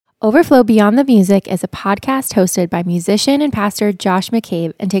Overflow Beyond the Music is a podcast hosted by musician and pastor Josh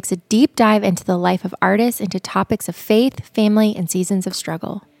McCabe and takes a deep dive into the life of artists into topics of faith, family, and seasons of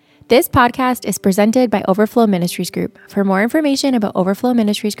struggle. This podcast is presented by Overflow Ministries Group. For more information about Overflow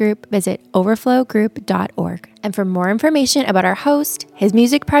Ministries Group, visit overflowgroup.org. And for more information about our host, his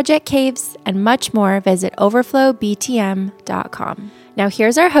music project Caves, and much more, visit overflowbtm.com. Now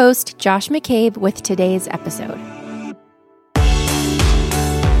here's our host, Josh McCabe, with today's episode.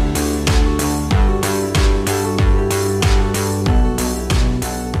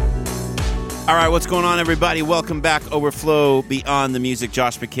 All right, what's going on, everybody? Welcome back, Overflow Beyond the Music.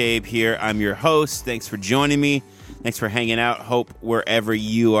 Josh McCabe here. I'm your host. Thanks for joining me. Thanks for hanging out. Hope wherever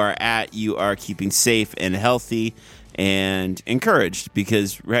you are at, you are keeping safe and healthy and encouraged,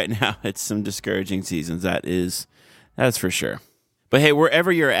 because right now it's some discouraging seasons. That's for sure. But hey,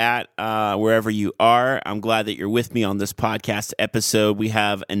 wherever you're at, wherever you are, I'm glad that you're with me on this podcast episode. We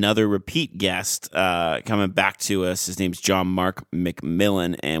have another repeat guest coming back to us. His name's John Mark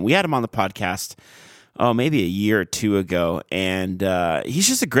McMillan, and we had him on the podcast, maybe a year or two ago, and he's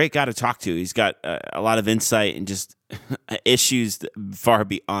just a great guy to talk to. He's got a lot of insight and just issues far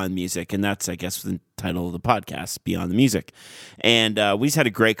beyond music, and that's, I guess, the title of the podcast, Beyond the Music. And we just had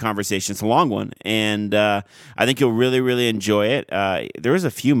a great conversation. It's a long one, and I think you'll really, really enjoy it. There was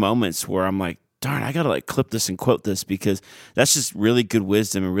a few moments where I'm like, darn, I gotta clip this and quote this, because that's just really good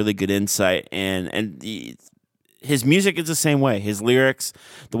wisdom and really good insight. And his music is the same way. His lyrics,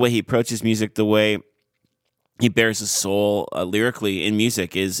 the way he approaches music, the way he bears his soul lyrically in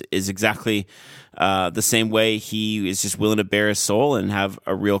music is exactly the same way he is just willing to bear his soul and have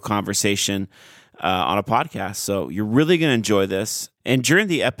a real conversation on a podcast. So you're really going to enjoy this. And during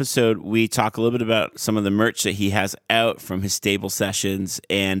the episode, we talk a little bit about some of the merch that he has out from his stable sessions,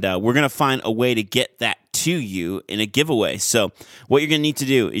 and we're going to find a way to get that to you in a giveaway. So what you're going to need to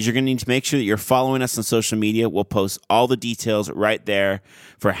do is you're going to need to make sure that you're following us on social media. We'll post all the details right there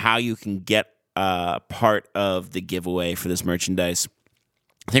for how you can get part of the giveaway for this merchandise.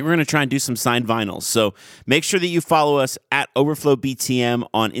 I think we're going to try and do some signed vinyls. So make sure that you follow us at Overflow BTM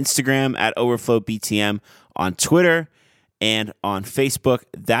on Instagram, at Overflow BTM on Twitter, and on Facebook.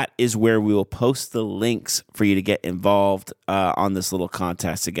 That is where we will post the links for you to get involved on this little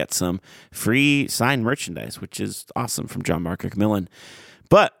contest to get some free signed merchandise, which is awesome, from John Mark McMillan.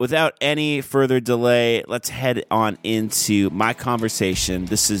 But without any further delay, let's head on into my conversation.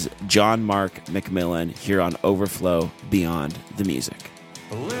 This is John Mark McMillan here on Overflow Beyond the Music.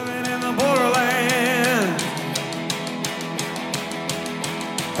 Living in the borderland,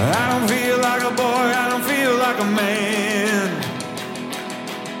 I don't feel like a boy, I don't feel like a man,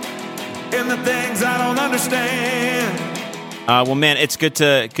 in the things I don't understand. Well, man, it's good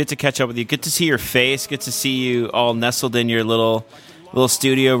to catch up with you. Good to see your face. Good to see you all nestled in your little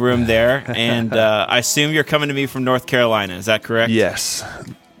studio room there. And I assume you're coming to me from North Carolina. Is that correct? Yes,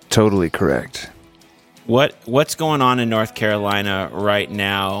 totally correct. What's going on in North Carolina right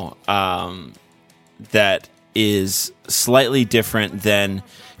now that is slightly different than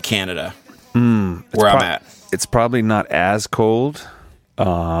Canada, where I'm at? It's probably not as cold,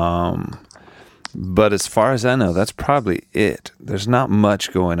 but as far as I know, that's probably it. There's not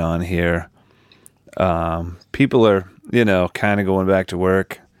much going on here. People are, kind of going back to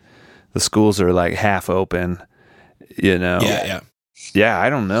work. The schools are like half open, Yeah, I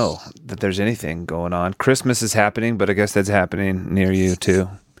don't know that there's anything going on. Christmas is happening, but I guess that's happening near you too.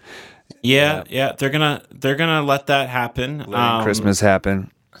 Yeah. They're gonna let that happen. Letting Christmas happen.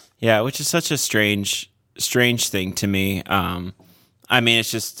 Yeah, which is such a strange thing to me. I mean,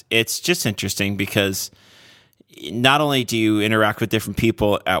 it's just interesting, because not only do you interact with different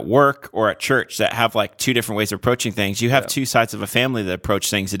people at work or at church that have like two different ways of approaching things, you have two sides of a family that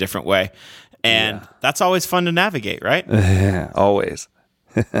approach things a different way. And that's always fun to navigate, right? Yeah, always.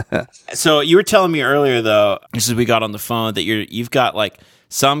 So you were telling me earlier, though, just as we got on the phone, that you've got like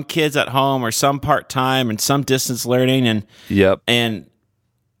some kids at home or some part-time and some distance learning. And yep. And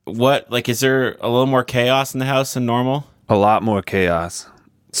what, like, is there a little more chaos in the house than normal? A lot more chaos.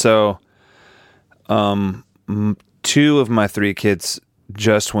 So, 2 of my 3 kids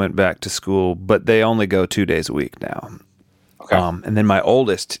just went back to school, but they only go 2 days a week now. Okay. And then my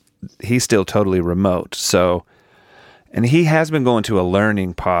oldest, he's still totally remote. So, and he has been going to a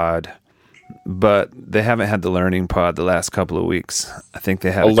learning pod, but they haven't had the learning pod the last couple of weeks. I think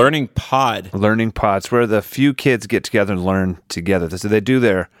they have a learning pod. Learning pods where the few kids get together and learn together. So they do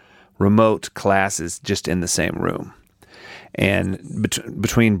their remote classes just in the same room. And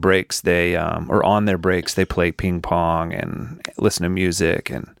between breaks, they or on their breaks, they play ping pong and listen to music.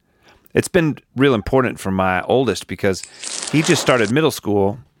 And it's been real important for my oldest because he just started middle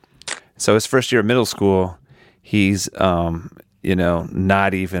school So his first year of middle school, he's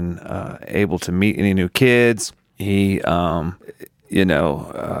not even able to meet any new kids. He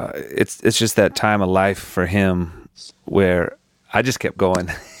it's just that time of life for him where I just kept going.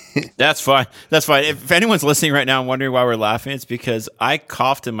 That's fine. That's fine. If anyone's listening right now and wondering why we're laughing, it's because I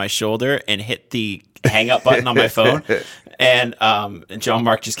coughed in my shoulder and hit the hang up button on my phone. And John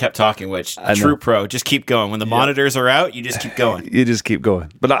Mark just kept talking, which true pro, just keep going. When the monitors are out, you just keep going. You just keep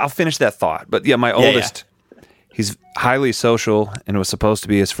going. But I'll finish that thought. But yeah, my oldest, he's highly social, and it was supposed to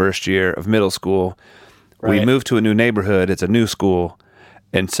be his first year of middle school. Right. We moved to a new neighborhood. It's a new school.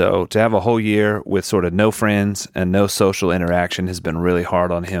 And so to have a whole year with sort of no friends and no social interaction has been really hard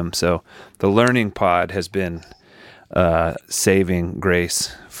on him. So the learning pod has been saving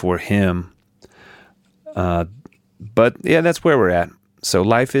grace for him. But yeah, that's where we're at. So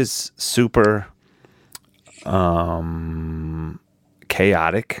life is super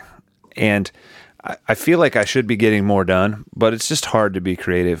chaotic, and I feel like I should be getting more done, but it's just hard to be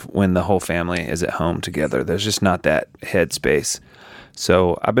creative when the whole family is at home together. There's just not that headspace.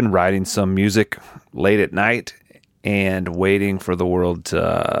 So I've been writing some music late at night and waiting for the world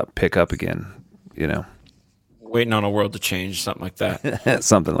to pick up again, Waiting on a world to change, something like that.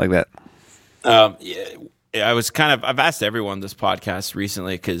 Something like that. I've asked everyone this podcast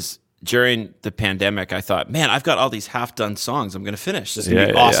recently because during the pandemic, I thought, man, I've got all these half-done songs I'm going to finish. This is going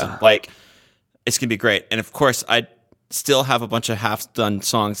to be awesome. Yeah. Like, it's going to be great. And of course, I still have a bunch of half-done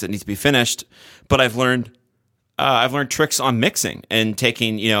songs that need to be finished, but I've learned tricks on mixing and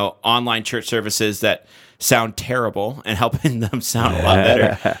taking, online church services that sound terrible and helping them sound a lot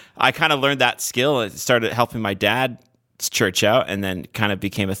better. I kind of learned that skill. It started helping my dad's church out, and then kind of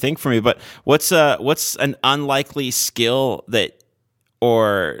became a thing for me. But what's an unlikely skill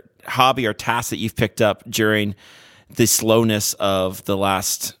or hobby or task that you've picked up during the slowness of the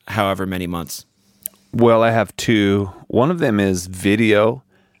last however many months? Well, I have two. One of them is video.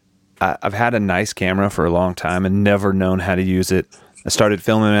 I've had a nice camera for a long time and never known how to use it. I started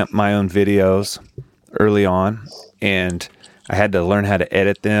filming my own videos early on, and I had to learn how to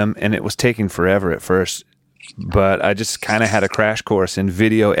edit them, and it was taking forever at first. But I just kind of had a crash course in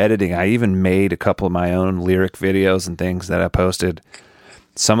video editing. I even made a couple of my own lyric videos and things that I posted.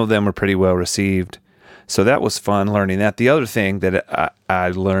 Some of them were pretty well received. So that was fun learning that. The other thing that I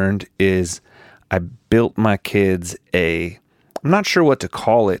learned is I built my kids I'm not sure what to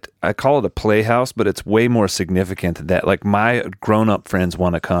call it. I call it a playhouse, but it's way more significant than that. Like, my grown-up friends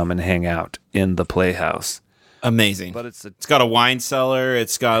want to come and hang out in the playhouse. Amazing. But it's got a wine cellar.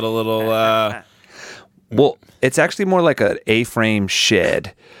 It's got a little... Well, it's actually more like an A-frame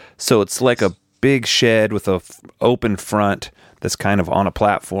shed. So it's like a big shed with a open front that's kind of on a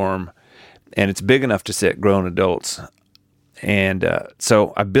platform, and it's big enough to sit grown adults. And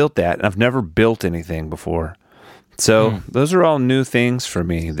so I built that, and I've never built anything before. So those are all new things for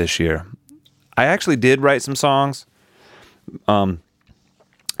me this year. I actually did write some songs. I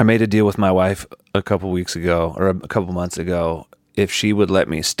made a deal with my wife a couple months ago. If she would let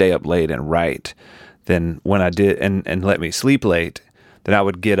me stay up late and write, then when I did, and let me sleep late, then I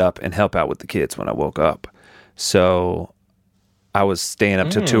would get up and help out with the kids when I woke up. So I was staying up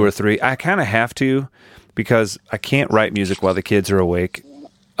to 2 or 3. I kind of have to, because I can't write music while the kids are awake.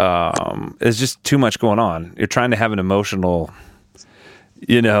 There's just too much going on. You're trying to have an emotional,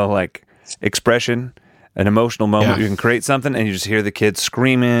 expression, an emotional moment. Yeah. You can create something, and you just hear the kids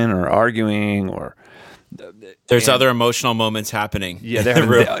screaming or arguing, or there's other emotional moments happening.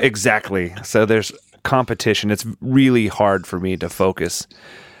 Yeah, exactly. So there's competition. It's really hard for me to focus.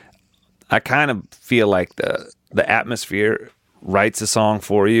 I kind of feel like the atmosphere writes a song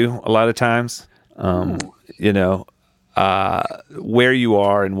for you a lot of times. Where you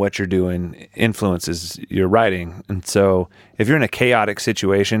are and what you're doing influences your writing. And so if you're in a chaotic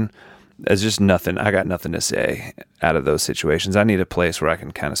situation, there's just nothing. I got nothing to say out of those situations. I need a place where I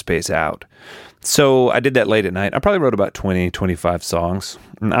can kind of space out. So I did that late at night. I probably wrote about 20, 25 songs.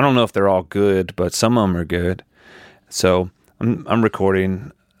 And I don't know if they're all good, but some of them are good. So I'm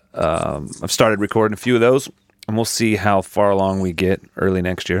recording. I've started recording a few of those, and we'll see how far along we get early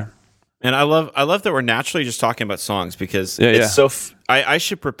next year. And I love that we're naturally just talking about songs, because it's so. I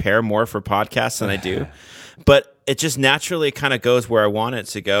should prepare more for podcasts than I do, but it just naturally kind of goes where I want it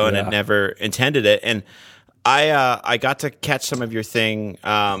to go, and it never intended it. And I got to catch some of your thing.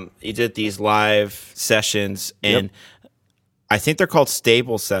 You did these live sessions, and I think they're called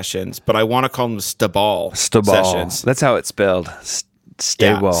stable sessions, but I want to call them Stabal sessions. That's how it's spelled.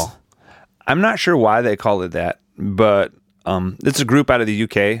 Stable. Yeah. I'm not sure why they call it that, but it's a group out of the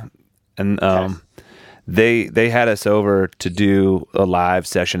UK. And they had us over to do a live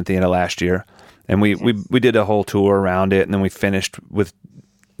session at the end of last year, and we did a whole tour around it, and then we finished with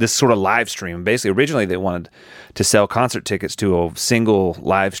this sort of live stream. Basically, originally they wanted to sell concert tickets to a single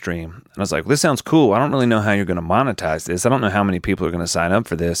live stream, and I was like, this sounds cool. I don't really know how you're going to monetize this. I don't know how many people are going to sign up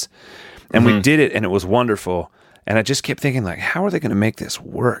for this, and we did it, and it was wonderful. And I just kept thinking, like, how are they going to make this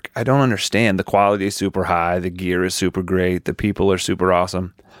work? I don't understand. The quality is super high. The gear is super great. The people are super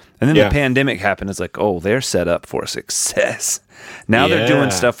awesome. And then the pandemic happened. It's like, oh, they're set up for success. Now they're doing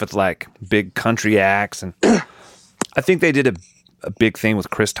stuff with, like, big country acts. And I think they did a big thing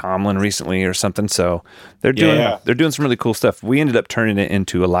with Chris Tomlin recently or something. So they're doing some really cool stuff. We ended up turning it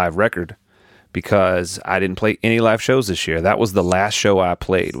into a live record because I didn't play any live shows this year. That was the last show I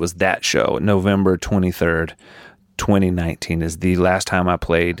played, was that show, November 23rd. 2019 is the last time I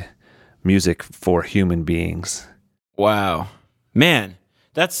played music for human beings. Wow. Man,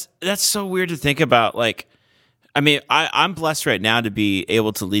 that's so weird to think about. Like, I mean, I'm blessed right now to be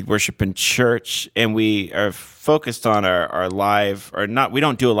able to lead worship in church, and we are focused on our live, or not, we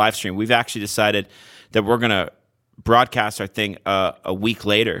don't do a live stream. We've actually decided that we're going to broadcast our thing a week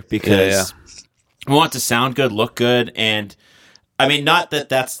later because we want it to sound good, look good, and I mean, not that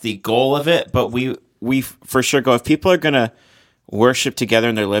that's the goal of it, but we for sure go, if people are going to worship together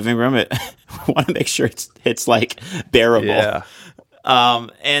in their living room, we want to make sure it's like bearable. Yeah.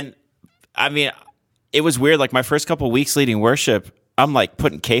 And I mean, it was weird. Like my first couple of weeks leading worship, I'm like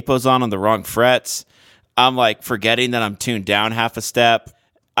putting capos on the wrong frets. I'm like forgetting that I'm tuned down half a step.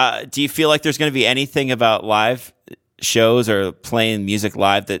 Do you feel like there's going to be anything about live shows or playing music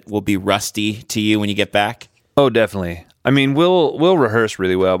live that will be rusty to you when you get back? Oh, definitely. I mean, we'll rehearse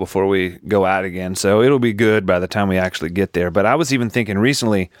really well before we go out again, so it'll be good by the time we actually get there. But I was even thinking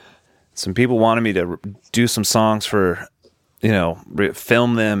recently, some people wanted me to do some songs for,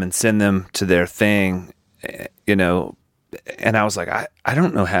 film them and send them to their thing, and I was like, I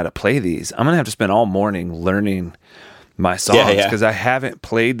don't know how to play these. I'm going to have to spend all morning learning my songs because I haven't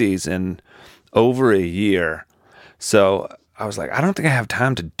played these in over a year. So I was like, I don't think I have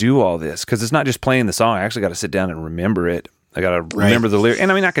time to do all this because it's not just playing the song. I actually got to sit down and remember it. I got to remember the lyric.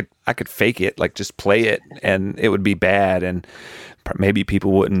 And I mean, I could fake it, like just play it, and it would be bad, and maybe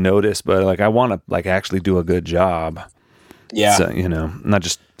people wouldn't notice. But like, I want to like actually do a good job. Yeah. So not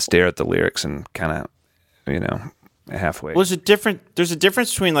just stare at the lyrics and kind of, halfway. Well, there's a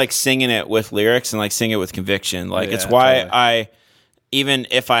difference between like singing it with lyrics and like singing it with conviction. Like it's why totally. Even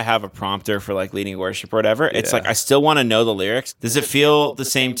if I have a prompter for like leading worship or whatever, it's like I still want to know the lyrics. Does it feel the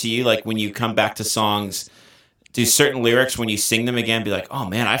same to you? Like when you come back to songs, do certain lyrics when you sing them again be like, oh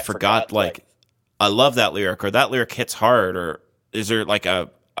man, I forgot, like I love that lyric, or that lyric hits hard, or is there like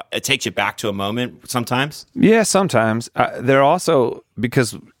it takes you back to a moment sometimes? Yeah, sometimes. They're also,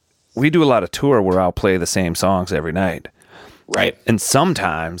 because we do a lot of tour where I'll play the same songs every night. Right. And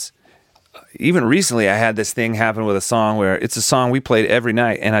sometimes, even recently, I had this thing happen with a song where it's a song we played every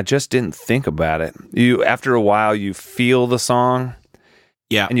night, and I just didn't think about it. After a while, you feel the song,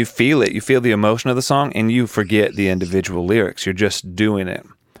 and you feel it. You feel the emotion of the song, and you forget the individual lyrics. You're just doing it,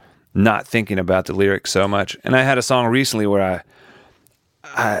 not thinking about the lyrics so much. And I had a song recently where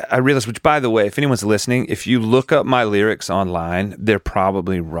I realized, which, by the way, if anyone's listening, if you look up my lyrics online, they're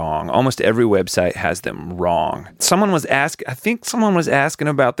probably wrong. Almost every website has them wrong. I think someone was asking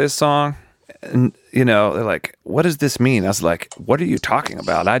about this song. And, they're like, what does this mean? I was like, what are you talking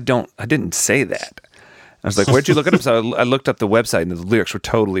about? I didn't say that. I was like, where'd you look it up? So I looked up the website, and the lyrics were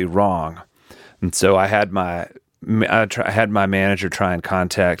totally wrong. And so I had my manager try and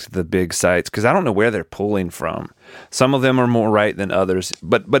contact the big sites, because I don't know where they're pulling from. Some of them are more right than others.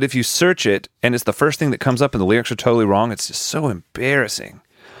 But if you search it, and it's the first thing that comes up and the lyrics are totally wrong, it's just so embarrassing.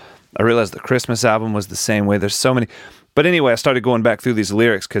 I realized the Christmas album was the same way. There's so many. But anyway, I started going back through these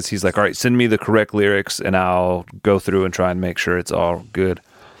lyrics because he's like, all right, send me the correct lyrics and I'll go through and try and make sure it's all good.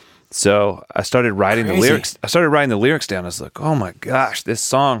 So I started writing the lyrics. I started writing the lyrics down. I was like, oh my gosh, this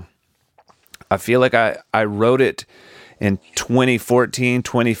song, I feel like I wrote it in 2014,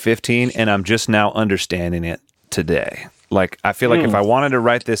 2015, and I'm just now understanding it today. Like, I feel like if I wanted to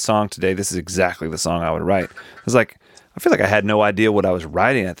write this song today, this is exactly the song I would write. I was like, I feel like I had no idea what I was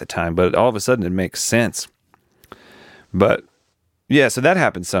writing at the time, but all of a sudden it makes sense. But yeah, so that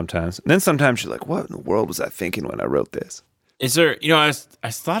happens sometimes. And then sometimes you're like, what in the world was I thinking when I wrote this? Is there,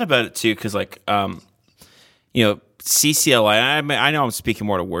 I thought about it too, because like, CCLI, I know I'm speaking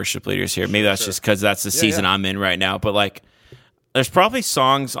more to worship leaders here. Maybe that's just because that's the season I'm in right now. But like, there's probably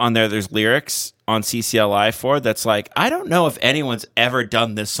songs on there's lyrics on CCLI for that's like, I don't know if anyone's ever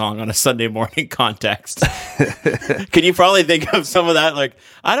done this song on a Sunday morning context. Can you probably think of some of that? Like,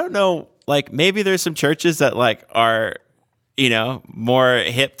 I don't know like maybe there's some churches that like are, more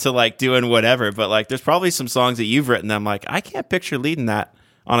hip to like doing whatever, but like there's probably some songs that you've written that I'm like, I can't picture leading that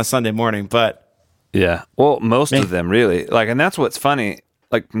on a Sunday morning, but yeah. Well, most of them really. Like, and that's what's funny.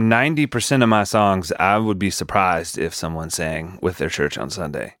 Like 90% of my songs, I would be surprised if someone sang with their church on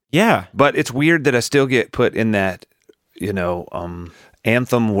Sunday. Yeah. But it's weird that I still get put in that,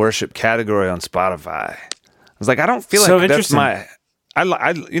 anthem worship category on Spotify. I was like, I don't feel So like that's interesting.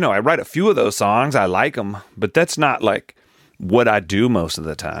 I write a few of those songs. I like them, but that's not like what I do most of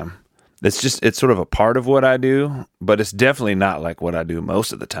the time. It's sort of a part of what I do, but it's definitely not like what I do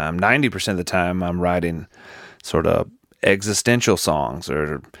most of the time. 90% of the time I'm writing sort of existential songs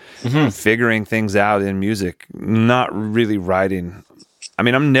or figuring things out in music, not really writing. I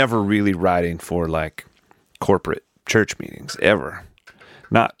mean, I'm never really writing for like corporate church meetings ever.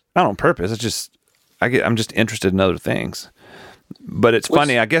 Not on purpose. It's just I'm just interested in other things. But it's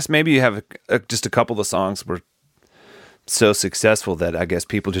funny. I guess maybe you have just a couple of songs were so successful that I guess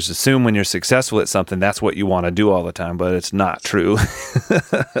people just assume when you're successful at something, that's what you want to do all the time, but it's not true.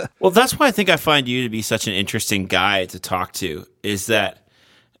 Well, that's why I think I find you to be such an interesting guy to talk to, is that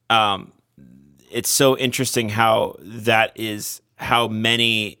it's so interesting how that is how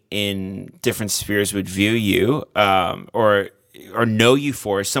many in different spheres would view you or know you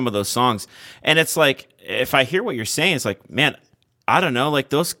for some of those songs. And it's like, if I hear what you're saying, it's like, man, I don't know, like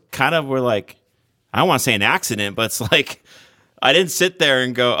those kind of were like, I don't want to say an accident, but it's like, I didn't sit there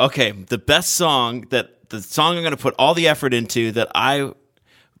and go, okay, the song I'm going to put all the effort into that I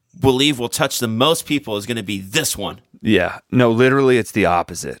believe will touch the most people is going to be this one. Yeah. No, literally it's the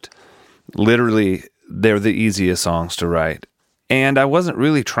opposite. Literally, they're the easiest songs to write. And I wasn't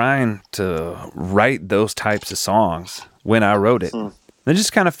really trying to write those types of songs when I wrote it. I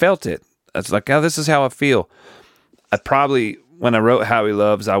just kind of felt it. It's like, oh, this is how I feel. When I wrote How He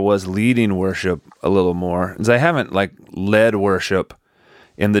Loves, I was leading worship a little more, because I haven't like led worship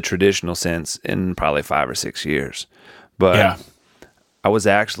in the traditional sense in probably 5 or 6 years. But Yeah. I was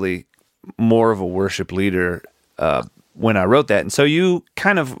actually more of a worship leader when I wrote that. And so you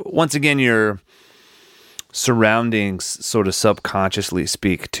kind of, once again, your surroundings sort of subconsciously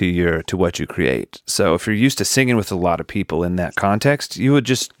speak to what you create. So if you're used to singing with a lot of people in that context, you would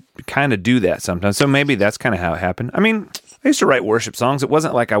just kind of do that sometimes. So maybe that's kind of how it happened. I mean, I used to write worship songs. It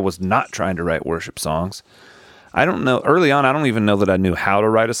wasn't like I was not trying to write worship songs. I don't know. Early on, I don't even know that I knew how to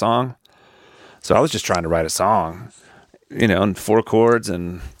write a song. So I was just trying to write a song, and 4 chords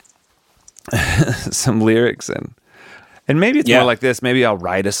and some lyrics. And maybe it's more like this. Maybe I'll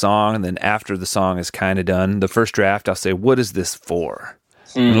write a song, and then after the song is kind of done, the first draft, I'll say, what is this for?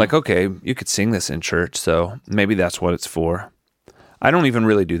 And like, okay, you could sing this in church, so maybe that's what it's for. I don't even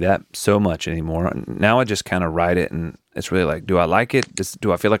really do that so much anymore. Now I just kind of write it, and it's really like, do I like it?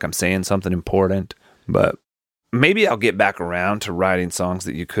 Do I feel like I'm saying something important? But maybe I'll get back around to writing songs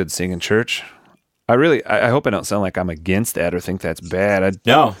that you could sing in church. I hope I don't sound like I'm against that or think that's bad.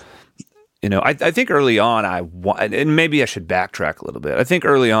 No. I think early on and maybe I should backtrack a little bit. I think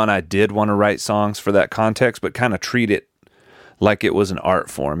early on I did want to write songs for that context, but kind of treat it like it was an art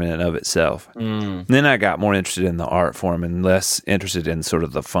form in and of itself. Then I got more interested in the art form and less interested in sort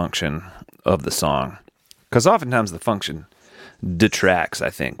of the function of the song. Because oftentimes the function detracts, I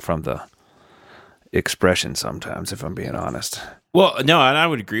think, from the expression sometimes, if I'm being honest. Well, no, and I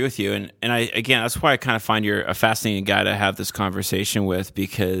would agree with you. And again, that's why I kind of find you're a fascinating guy to have this conversation with,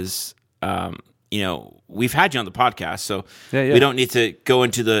 because we've had you on the podcast, so we don't need to go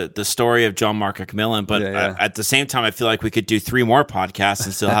into the story of John Mark McMillan, but at the same time, I feel like we could do 3 more podcasts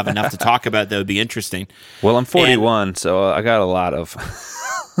and still have enough to talk about that would be interesting. Well, I'm 41, so I got a lot of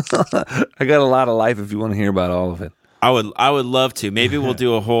life if you want to hear about all of it. I would love to. Maybe we'll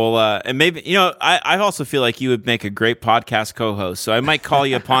do a whole, and maybe, I also feel like you would make a great podcast co-host, so I might call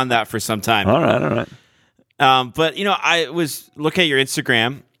you upon that for some time. All right. But, I was looking at your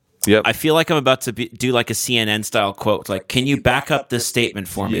Instagram. Yep. I feel like I'm about to do like a CNN style quote. Like, can you back up this statement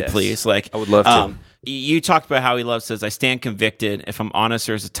for me, please? Like, I would love to. You talked about How He Loves says, I stand convicted. If I'm honest,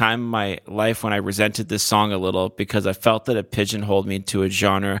 there was a time in my life when I resented this song a little because I felt that it pigeonholed me to a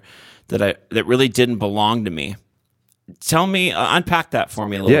genre that really didn't belong to me. Tell me, unpack that for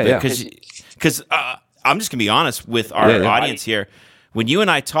me a little bit. Because I'm just going to be honest with our audience here. When you and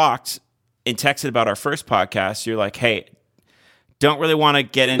I talked and texted about our first podcast, you're like, hey, don't really want to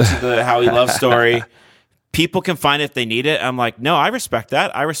get into the How He Loves story. People can find it if they need it. I'm like, no, I respect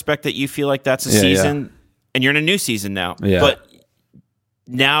that. I respect that you feel like that's a season, and you're in a new season now. Yeah. But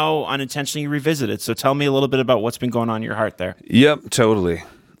now unintentionally you revisit it. So tell me a little bit about what's been going on in your heart there. Yep, totally.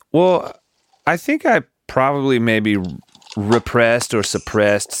 Well, I think I probably maybe repressed or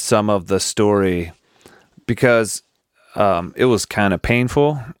suppressed some of the story because it was kind of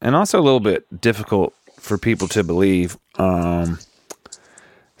painful and also a little bit difficult for people to believe.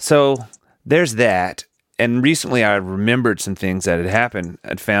 So there's that. And recently I remembered some things that had happened.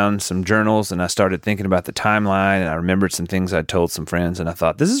 I'd found some journals and I started thinking about the timeline, and I remembered some things I'd told some friends, and I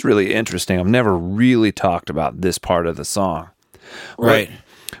thought, this is really interesting. I've never really talked about this part of the song. Right.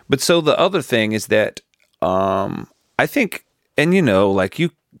 But so the other thing is that I think, and like you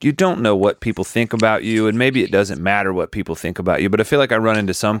don't know what people think about you, and maybe it doesn't matter what people think about you, but I feel like I run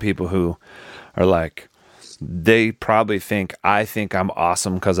into some people who are like, they probably think I think I'm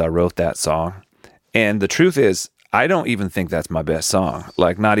awesome because I wrote that song. And the truth is, I don't even think that's my best song,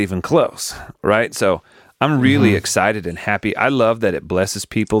 like not even close, right? So I'm really excited and happy. I love that it blesses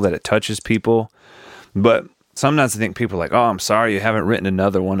people, that it touches people. But sometimes I think people are like, oh, I'm sorry you haven't written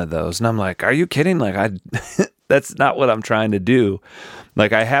another one of those. And I'm like, are you kidding? Like, that's not what I'm trying to do.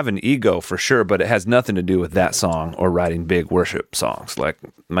 Like, I have an ego for sure, but it has nothing to do with that song or writing big worship songs. Like,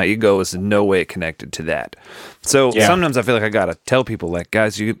 my ego is in no way connected to that. So sometimes I feel like I got to tell people, like,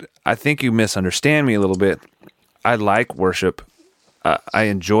 guys, I think you misunderstand me a little bit. I like worship. I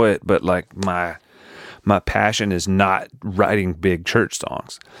enjoy it, but like my passion is not writing big church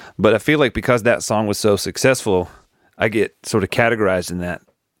songs. But I feel like because that song was so successful, I get sort of categorized in that,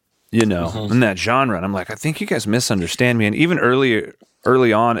 in that genre. And I'm like, I think you guys misunderstand me. And even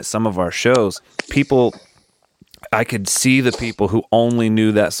early on at some of our shows, I could see the people who only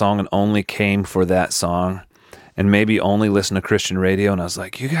knew that song and only came for that song and maybe only listen to Christian radio. And I was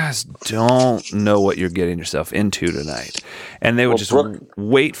like, you guys don't know what you're getting yourself into tonight. And they would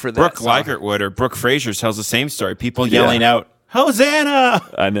wait for that Brooke song. Liggett would, or Brooke Fraser tells the same story. People yelling out, Hosanna!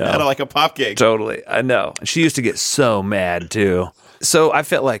 I know. Out of like a pop gig. Totally. I know. She used to get so mad too. So I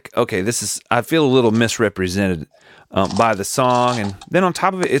felt like, okay, I feel a little misrepresented by the song. And then on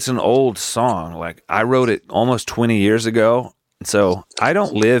top of it, it's an old song. Like, I wrote it almost 20 years ago. So I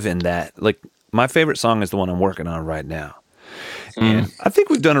don't live in that. Like, my favorite song is the one I'm working on right now. And I think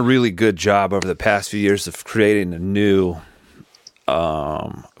we've done a really good job over the past few years of creating a new,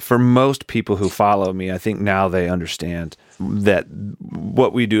 for most people who follow me, I think now they understand that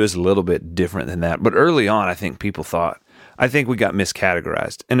what we do is a little bit different than that. But early on, I think we got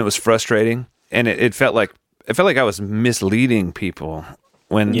miscategorized, and it was frustrating. And it felt like I was misleading people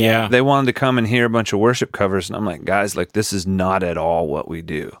when they wanted to come and hear a bunch of worship covers. And I'm like, guys, like, this is not at all what we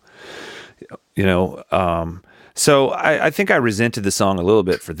do. So I think I resented the song a little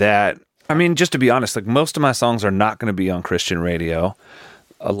bit for that. I mean, just to be honest, like, most of my songs are not going to be on Christian radio.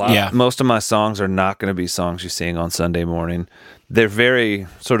 Most of my songs are not going to be songs you sing on Sunday morning. They're very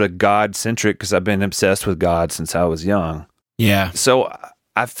sort of God-centric because I've been obsessed with God since I was young. Yeah. So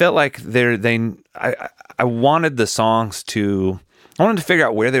I felt like I wanted the songs I wanted to figure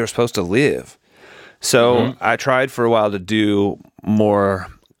out where they were supposed to live. So I tried for a while to do more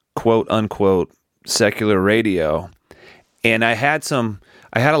quote unquote secular radio, and I had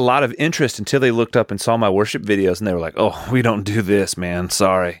a lot of interest until they looked up and saw my worship videos, and they were like, oh, we don't do this, man,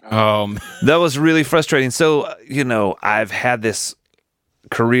 sorry. That was really frustrating. So I've had this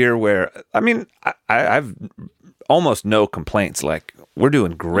career where, I mean, I've almost no complaints. Like, we're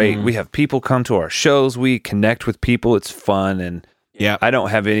doing great. We have people come to our shows, we connect with people, it's fun, and I don't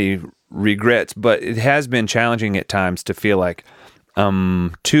have any regrets, but it has been challenging at times to feel like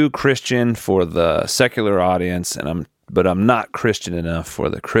too Christian for the secular audience, but I'm not Christian enough for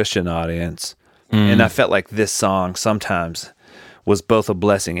the Christian audience. And I felt like this song sometimes was both a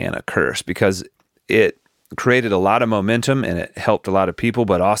blessing and a curse because it created a lot of momentum and it helped a lot of people,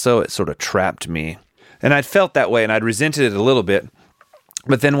 but also it sort of trapped me. And I'd felt that way and I'd resented it a little bit.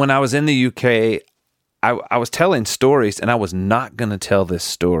 But then when I was in the UK, I was telling stories and I was not going to tell this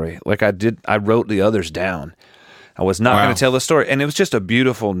story. Like I wrote the others down. I was not going to tell the story. And it was just a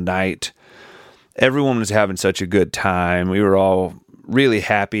beautiful night. Everyone was having such a good time. We were all really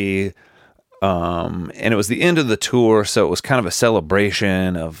happy. And it was the end of the tour, so it was kind of a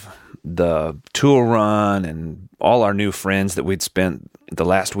celebration of the tour run and all our new friends that we'd spent the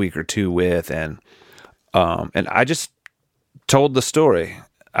last week or two with. And I just told the story.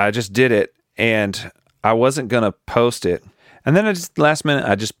 I just did it, and I wasn't going to post it. And then last minute,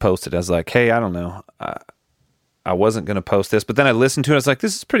 I just posted. I was like, hey, I don't know. I wasn't going to post this, but then I listened to it. I was like,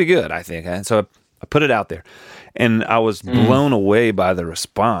 this is pretty good, I think. And so I put it out there, and I was blown away by the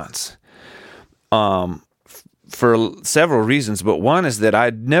response for several reasons. But one is that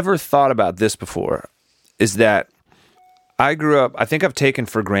I'd never thought about this before, is that I grew up, I think I've taken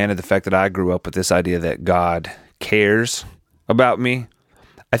for granted the fact that I grew up with this idea that God cares about me.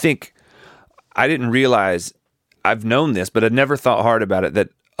 I think I didn't realize I've known this, but I've never thought hard about it, that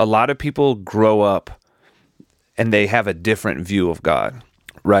a lot of people grow up and they have a different view of God,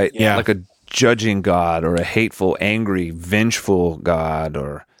 right? Yeah. Like a judging God, or a hateful, angry, vengeful God,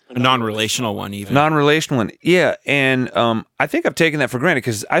 or a non-relational one even. Non-relational one. Yeah. And I think I've taken that for granted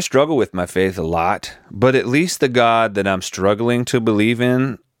because I struggle with my faith a lot, but at least the God that I'm struggling to believe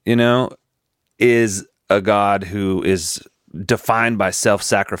in, is a God who is defined by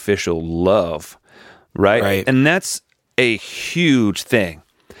self-sacrificial love, right? And that's a huge thing.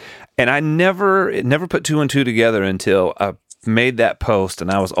 And I never put two and two together until I made that post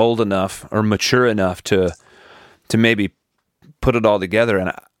and I was old enough or mature enough to maybe put it all together.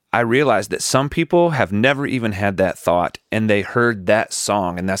 And I realized that some people have never even had that thought, and they heard that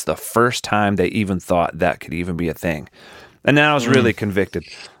song, and that's the first time they even thought that could even be a thing. And then I was really convicted.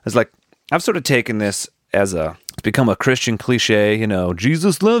 I was like, I've sort of taken this as it's become a Christian cliche,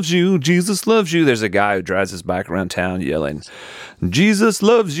 Jesus loves you, Jesus loves you. There's a guy who drives his bike around town yelling, Jesus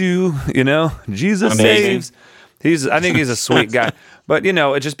loves you, Jesus saves. I think he's a sweet guy. But,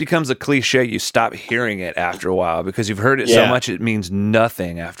 it just becomes a cliche. You stop hearing it after a while because you've heard it so much it means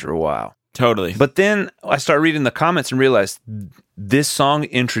nothing after a while. Totally. But then I start reading the comments and realize this song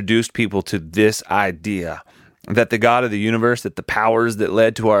introduced people to this idea that the God of the universe, that the powers that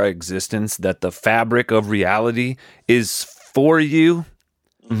led to our existence, that the fabric of reality is for you.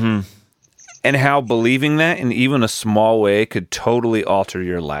 Mm-hmm. And how believing that in even a small way could totally alter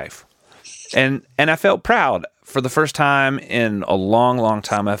your life. And I felt proud. For the first time in a long, long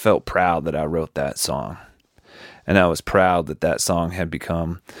time, I felt proud that I wrote that song. And I was proud that that song had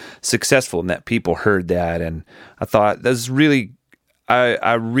become successful and that people heard that. And I thought,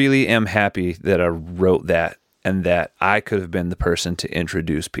 I really am happy that I wrote that and that I could have been the person to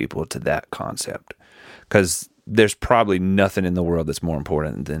introduce people to that concept. Because there's probably nothing in the world that's more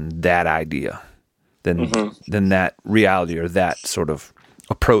important than that idea, than that reality or that sort of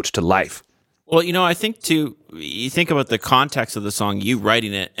approach to life. Well, I think too, you think about the context of the song, you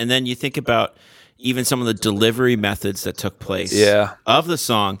writing it, and then you think about even some of the delivery methods that took place of the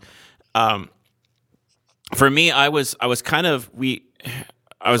song. For me, I was on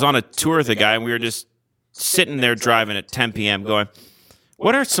a tour with a guy, and we were just sitting there driving at 10 p.m. going,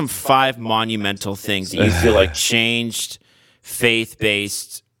 what are some 5 monumental things that you feel like changed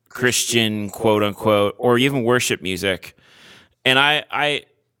faith-based Christian, quote unquote, or even worship music? And I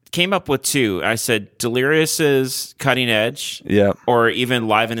came up with 2. I said Delirious's Cutting Edge, or even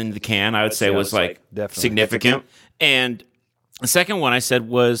Live and in the Can, I would say was like significant. And the second one I said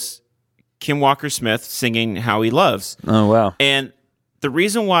was Kim Walker-Smith singing How He Loves. Oh, wow. And the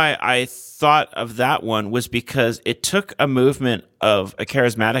reason why I thought of that one was because it took a movement of a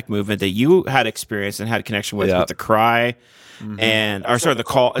charismatic movement that you had experienced and had connection with the Cry, and the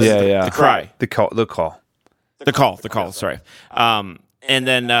Call. The Cry. The Call. Sorry. And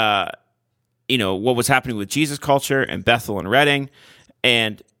then, what was happening with Jesus Culture and Bethel and Reading.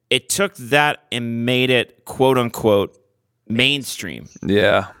 And it took that and made it, quote unquote, mainstream.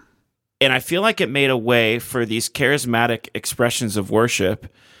 Yeah. And I feel like it made a way for these charismatic expressions of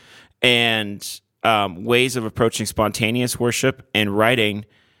worship and ways of approaching spontaneous worship and writing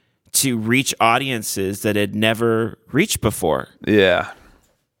to reach audiences that had never reached before. Yeah.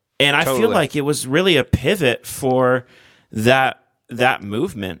 And I feel like it was really a pivot for that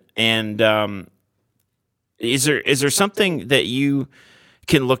movement. And is there something that you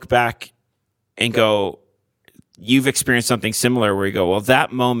can look back and go, you've experienced something similar where you go, well,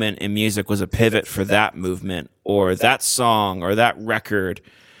 that moment in music was a pivot for that movement, or that song or that record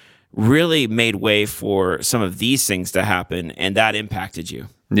really made way for some of these things to happen, and that impacted you?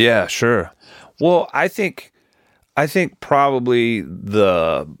 Yeah, sure. Well, I think probably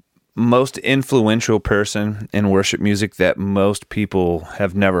the most influential person in worship music that most people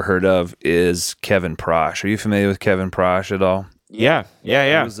have never heard of is Kevin Prosh. Are you familiar with Kevin Prosh at all? Yeah. He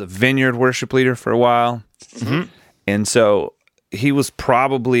was a Vineyard worship leader for a while. Mm-hmm. And so he was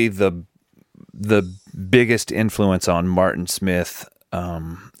probably the biggest influence on Martin Smith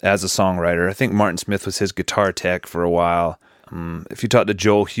as a songwriter. I think Martin Smith was his guitar tech for a while. If you talk to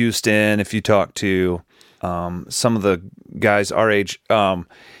Joel Houston, if you talk to some of the guys our age,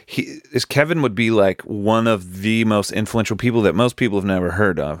 Kevin would be like one of the most influential people that most people have never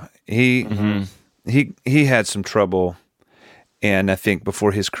heard of. He had some trouble, and I think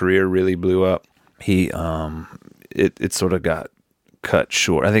before his career really blew up, it sort of got cut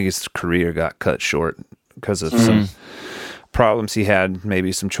short. I think his career got cut short because of some problems he had,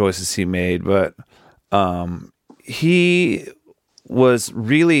 maybe some choices he made, but he was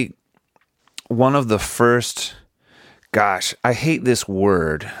really one of the first, gosh, I hate this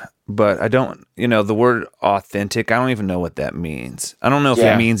word, but I don't, the word authentic, I don't even know what that means. I don't know if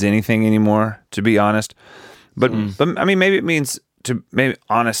it means anything anymore, to be honest. But I mean, maybe it means maybe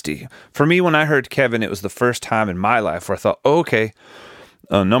honesty. For me, when I heard Kevin, it was the first time in my life where I thought, okay,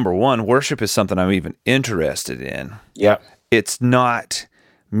 number one, worship is something I'm even interested in. Yeah. It's not,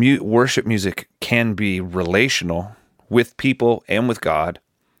 worship music can be relational with people and with God.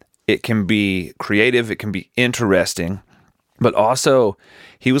 It can be creative, it can be interesting, but also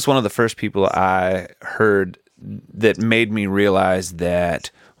he was one of the first people I heard that made me realize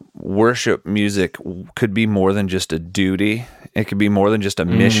that worship music could be more than just a duty. It could be more than just a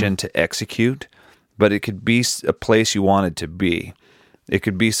mission to execute, but it could be a place you wanted to be. It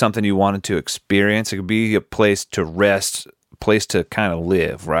could be something you wanted to experience. It could be a place to rest, a place to kind of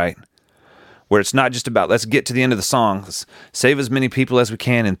live, right? Where it's not just about, let's get to the end of the song, let's save as many people as we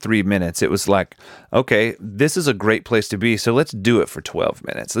can in 3 minutes. It was like, okay, this is a great place to be, so let's do it for 12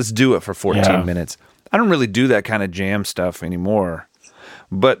 minutes. Let's do it for 14 minutes. I don't really do that kind of jam stuff anymore.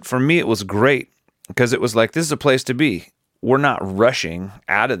 But for me, it was great because it was like, this is a place to be. We're not rushing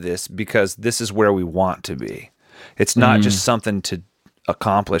out of this because this is where we want to be. It's not just something to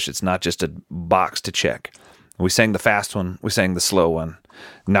accomplish. It's not just a box to check. We sang the fast one. We sang the slow one.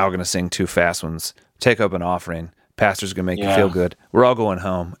 Now we're going to sing 2 fast ones. Take up an offering. Pastor's going to make you feel good. We're all going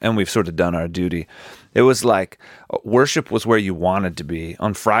home, and we've sort of done our duty. It was like worship was where you wanted to be.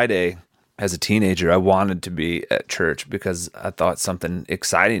 On Friday, as a teenager, I wanted to be at church because I thought something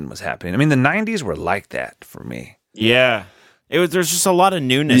exciting was happening. I mean, the 90s were like that for me. Yeah. There's just a lot of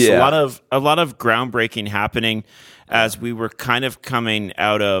newness, a lot of groundbreaking happening as we were kind of coming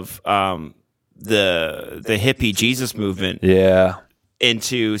out of the hippie Jesus movement. Yeah.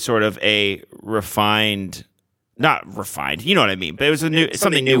 Into sort of a not refined, you know what I mean? But it was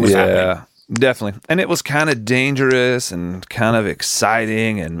something new was happening. Yeah, definitely. And it was kind of dangerous and kind of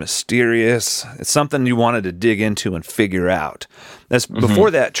exciting and mysterious. It's something you wanted to dig into and figure out. Before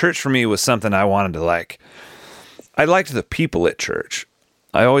that, church for me was something I wanted to like. I liked the people at church.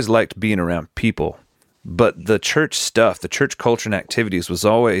 I always liked being around people. But the church stuff, the church culture and activities was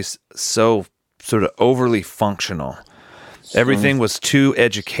always so sort of overly functional. Everything was too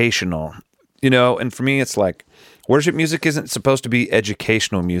educational, and for me, it's like worship music isn't supposed to be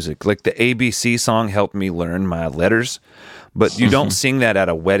educational music. Like the ABC song helped me learn my letters, but you don't sing that at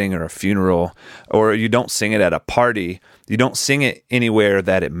a wedding or a funeral, or you don't sing it at a party. You don't sing it anywhere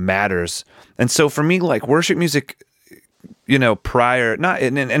that it matters. And so for me, like worship music, prior, not,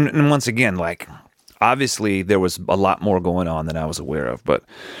 and once again, like obviously there was a lot more going on than I was aware of, but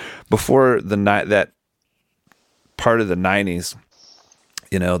before that part of the 90s,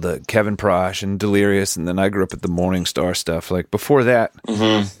 the Kevin Prosh and Delirious, and then I grew up at the Morning Star stuff. Like before that,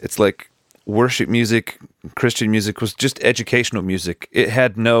 it's like worship music, Christian music was just educational music. It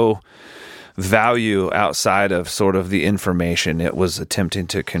had no value outside of sort of the information it was attempting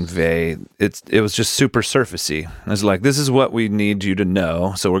to convey. It was just super surfacey. It was like, this is what we need you to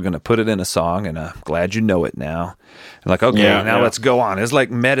know, so we're going to put it in a song, and I'm glad you know it now. And like, okay, let's go on. It's like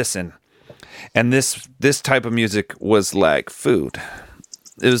medicine. And this type of music was like food.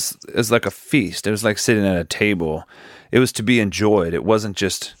 It was like a feast. It was like sitting at a table. It was to be enjoyed. It wasn't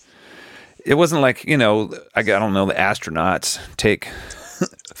like, I don't know, the astronauts take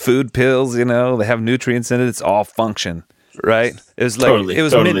food pills, they have nutrients in it. It's all function, right? It was like, it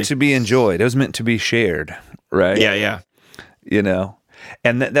was meant to be enjoyed. It was meant to be shared, right? Yeah.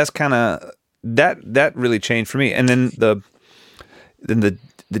 And that's kind of, that really changed for me. And then the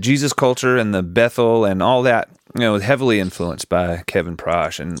Jesus culture and the Bethel and all that, heavily influenced by Kevin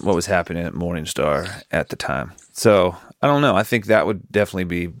Prosh and what was happening at Morning Star at the time. So I don't know. I think that would definitely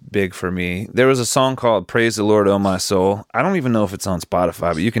be big for me. There was a song called Praise the Lord, O My Soul. I don't even know if it's on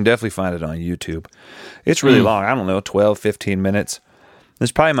Spotify, but you can definitely find it on YouTube. It's really long. I don't know, 12, 15 minutes.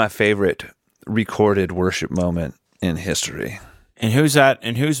 It's probably my favorite recorded worship moment in history. And who's that?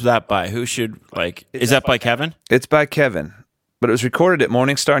 And who's that by? Is that by Kevin? It's by Kevin. But it was recorded at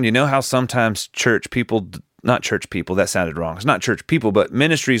Morning Star, and you know how sometimes not church people, that sounded wrong. It's not church people, but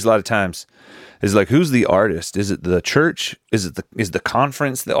ministries a lot of times is like, who's the artist? Is it the church? Is the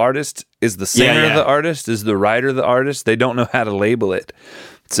conference the artist? Is the singer the artist? Is the writer the artist? They don't know how to label it.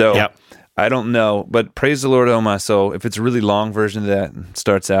 So I don't know, but Praise the Lord, O My Soul, if it's a really long version of that, and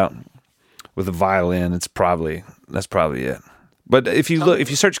starts out with a violin, that's probably it. But if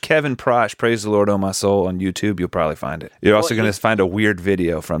you search Kevin Prosh, Praise the Lord, O My Soul on YouTube, you'll probably find it. You're also going to find a weird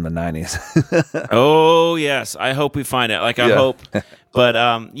video from the 90s. Oh, yes. I hope we find it. I hope.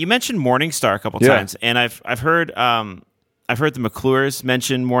 But you mentioned Morning Star a couple times, and I've heard the McClures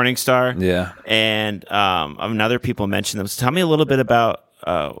mention Morning Star. Yeah. And other people mention them. So tell me a little bit about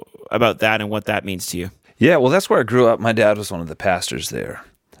about that and what that means to you. Yeah, well, that's where I grew up. My dad was one of the pastors there.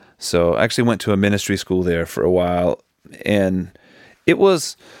 So I actually went to a ministry school there for a while, and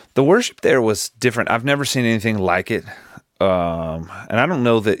the worship there was different. I've never seen anything like it, and I don't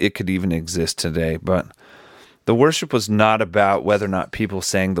know that it could even exist today, but the worship was not about whether or not people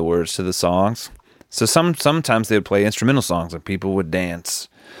sang the words to the songs. So sometimes they would play instrumental songs and people would dance.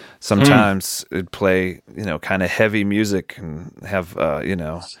 Sometimes it'd play, kind of heavy music and have,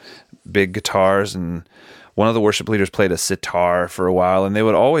 big guitars, and one of the worship leaders played a sitar for a while, and they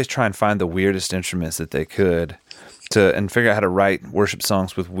would always try and find the weirdest instruments that they could and figure out how to write worship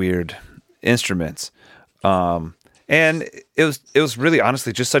songs with weird instruments. And it was really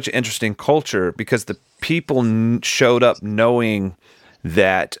honestly just such an interesting culture because the people showed up knowing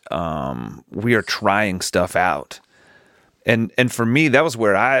that we are trying stuff out. And for me, that was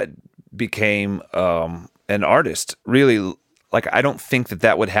where I became an artist. Really, like I don't think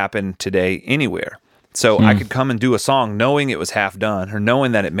that would happen today anywhere. So I could come and do a song knowing it was half done or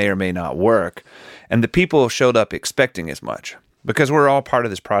knowing that it may or may not work. And the people showed up expecting as much because we're all part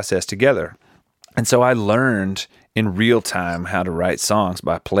of this process together. And so I learned in real time how to write songs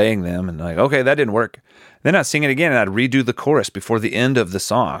by playing them and like, okay, that didn't work. Then I'd sing it again and I'd redo the chorus before the end of the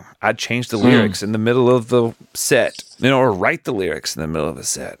song. I'd change the lyrics in the middle of the set, or write the lyrics in the middle of the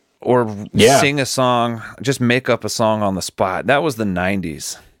set, or sing a song, just make up a song on the spot. That was the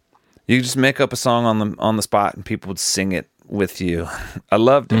 90s. You just make up a song on the spot and people would sing it with you. I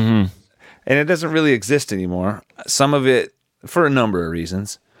loved it. And it doesn't really exist anymore. Some of it, for a number of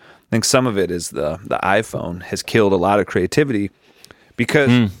reasons. I think some of it is the iPhone has killed a lot of creativity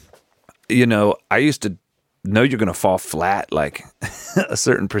because, I used to know you're going to fall flat like a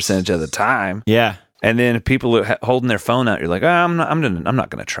certain percentage of the time. Yeah. And then people are holding their phone out. You're like, I'm not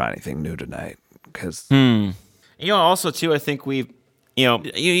going to try anything new tonight. Because, also too, I think you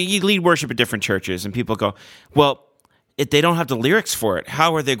lead worship at different churches and people go, well, if they don't have the lyrics for it,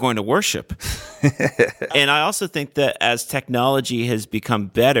 how are they going to worship? And I also think that as technology has become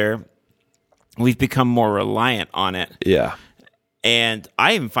better, we've become more reliant on it. Yeah. And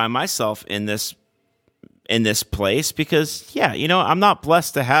I even find myself in this place because, I'm not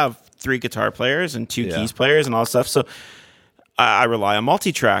blessed to have 3 guitar players and 2 keys players and all that stuff. So I rely on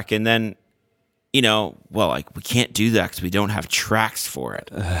multi-track, and then, we can't do that because we don't have tracks for it.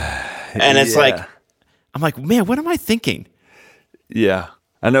 And it's I'm like, man, what am I thinking? Yeah.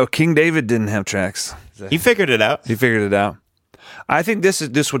 I know King David didn't have tracks. He figured it out. I think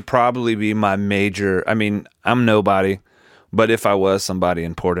this would probably be my major, I'm nobody, but if I was somebody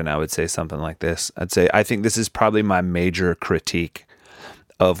important, I would say something like this. I'd say, I think this is probably my major critique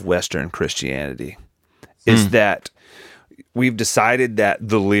of Western Christianity, is that we've decided that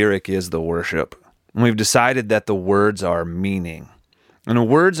the lyric is the worship. And we've decided that the words are meaning. And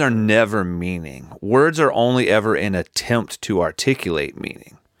words are never meaning. Words are only ever an attempt to articulate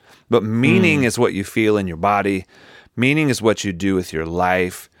meaning. But meaning is what you feel in your body. Meaning is what you do with your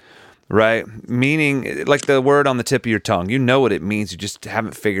life, right? Meaning, like the word on the tip of your tongue. You know what it means. You just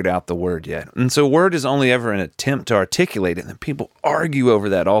haven't figured out the word yet. And so word is only ever an attempt to articulate it. And people argue over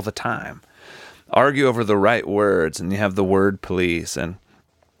that all the time. Argue over the right words. And you have the word police. And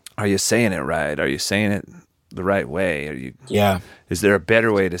are you saying it right? Are you saying it the right way? Is there a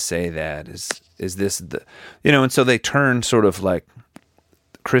better way to say that? Is this the, and so they turn sort of like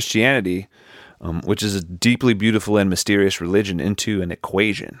Christianity, which is a deeply beautiful and mysterious religion, into an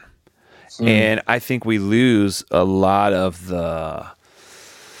equation. And I think we lose a lot of the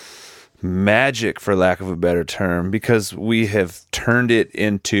magic, for lack of a better term, because we have turned it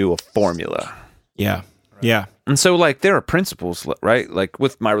into a formula. Yeah. Yeah. And so, there are principles, right? Like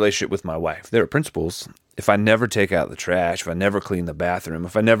with my relationship with my wife, there are principles. If I never take out the trash, if I never clean the bathroom,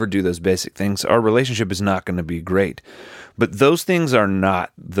 if I never do those basic things, our relationship is not going to be great. But those things are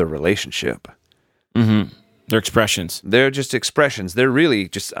not the relationship. They're expressions. They're just expressions. They're really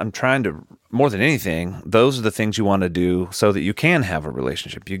just, I'm trying to, more than anything, those are the things you want to do so that you can have a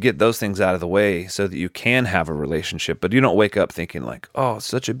relationship. You get those things out of the way so that you can have a relationship. But you don't wake up thinking like, oh, it's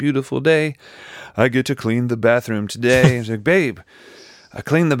such a beautiful day. I get to clean the bathroom today. It's like, babe, I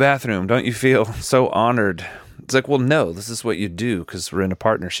cleaned the bathroom. Don't you feel so honored? It's like, well, no, this is what you do because we're in a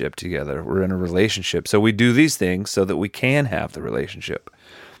partnership together. We're in a relationship. So we do these things so that we can have the relationship.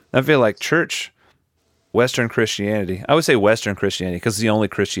 I feel like church, Western Christianity, I would say Western Christianity because it's the only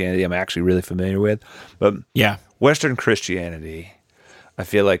Christianity I'm actually really familiar with. But Western Christianity, I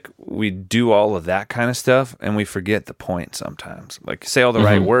feel like we do all of that kind of stuff and we forget the point sometimes. Like say all the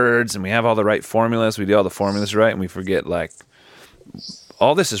right words and we have all the right formulas. We do all the formulas right and we forget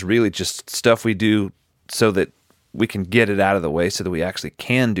all this is really just stuff we do so that we can get it out of the way so that we actually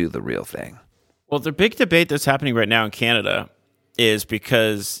can do the real thing. Well, the big debate that's happening right now in Canada is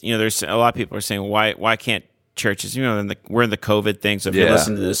because, there's a lot of people are saying, why can't churches, we're in the COVID thing. So if you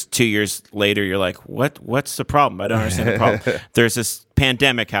listen to this 2 years later, you're like, what's the problem? I don't understand the problem. There's this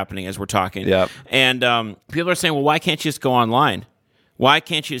pandemic happening as we're talking. Yep. And people are saying, well, why can't you just go online? Why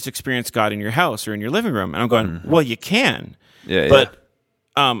can't you just experience God in your house or in your living room? And I'm going, well, you can. But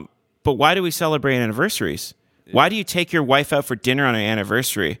why do we celebrate anniversaries? Why do you take your wife out for dinner on an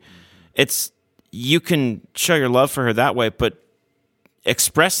anniversary? You can show your love for her that way, but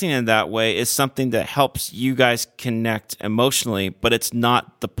expressing it that way is something that helps you guys connect emotionally, but it's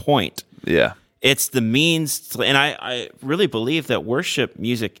not the point. Yeah. It's the means, and I really believe that worship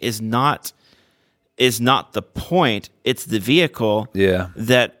music is not the point. It's the vehicle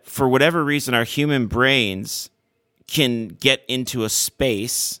that, for whatever reason, our human brains can get into a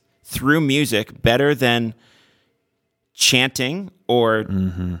space through music better than chanting or,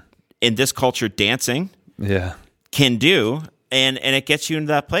 in this culture, dancing can do. And it gets you into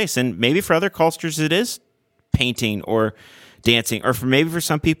that place. And maybe for other cultures, it is painting or dancing. Or maybe for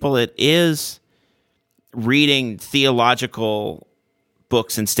some people, it is reading theological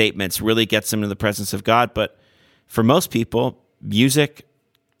books and statements really gets them into the presence of God. But for most people, music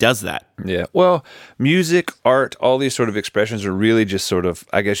does that. Yeah. Well, music, art, all these sort of expressions are really just sort of,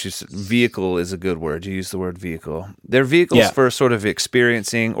 I guess vehicle is a good word. You use the word vehicle. They're vehicles for sort of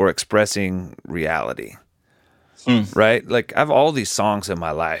experiencing or expressing reality. Right? Like, I have all these songs in my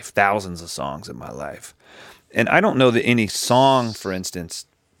life, thousands of songs in my life. And I don't know that any song, for instance,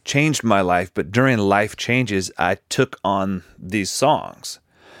 changed my life, but during life changes, I took on these songs.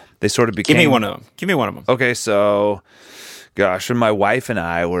 They sort of became... Give me one of them. Okay, so, gosh, when my wife and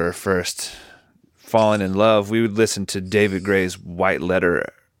I were first falling in love, we would listen to David Gray's White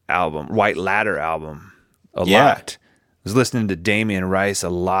Ladder album a lot. I was listening to Damien Rice a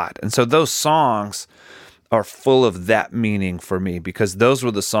lot. And so those songs are full of that meaning for me, because those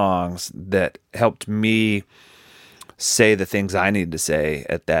were the songs that helped me say the things I needed to say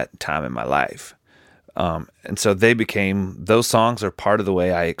at that time in my life. And so those songs are part of the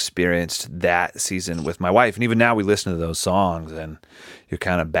way I experienced that season with my wife. And even now we listen to those songs and you're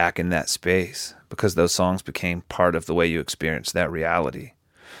kind of back in that space because those songs became part of the way you experience that reality.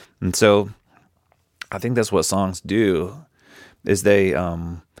 And so I think that's what songs do, is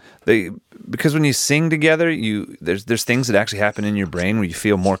because when you sing together, there's things that actually happen in your brain where you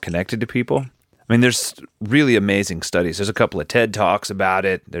feel more connected to people. I mean, there's really amazing studies. There's a couple of TED Talks about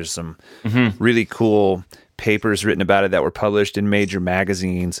it. There's some really cool papers written about it that were published in major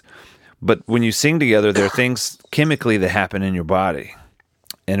magazines. But when you sing together, there are things chemically that happen in your body.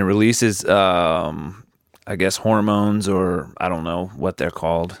 And it releases, I guess, hormones, or I don't know what they're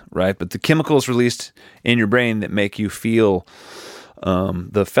called, right? But the chemicals released in your brain that make you feel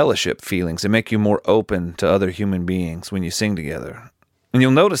the fellowship feelings. They make you more open to other human beings when you sing together. And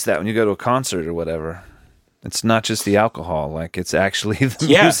you'll notice that when you go to a concert or whatever. It's not just the alcohol, like it's actually the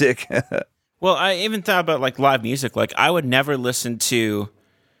music. Well, I even thought about like live music. Like I would never get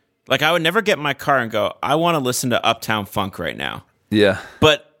in my car and go, I want to listen to Uptown Funk right now. Yeah.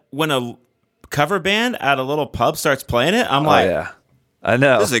 But when a cover band at a little pub starts playing it, I'm like, yeah, I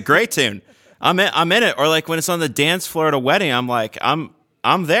know. This is a great tune. I'm in it. Or like when it's on the dance floor at a wedding, I'm like, I'm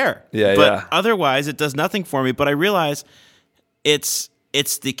there. Yeah, but otherwise it does nothing for me. But I realize it's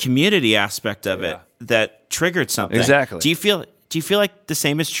the community aspect of it that triggered something. Exactly. Do you feel like the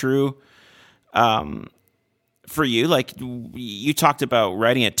same is true for you? Like you talked about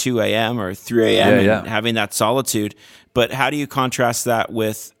writing at 2 a.m. or 3 a.m. and having that solitude, but how do you contrast that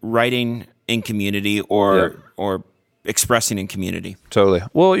with writing in community or expressing in community? Totally.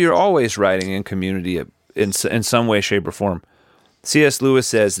 Well, you're always writing in community in some way, shape, or form. C.S. Lewis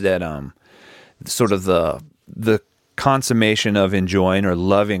says that sort of the consummation of enjoying or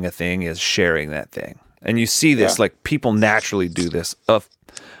loving a thing is sharing that thing. And you see this, like people naturally do this.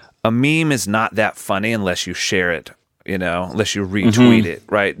 A meme is not that funny unless you share it, unless you retweet it,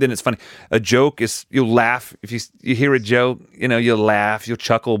 right? Then it's funny. A joke is, you'll laugh. If you hear a joke, you'll laugh, you'll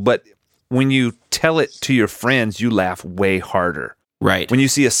chuckle. But when you tell it to your friends, you laugh way harder. Right. When you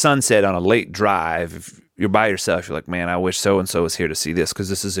see a sunset on a late drive, if you're by yourself, you're like, man, I wish so-and-so was here to see this because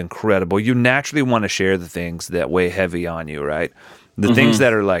this is incredible. You naturally want to share the things that weigh heavy on you, right? The things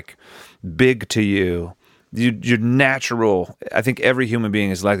that are like big to you, your natural, I think every human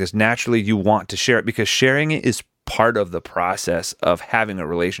being is like this. Naturally, you want to share it because sharing it is part of the process of having a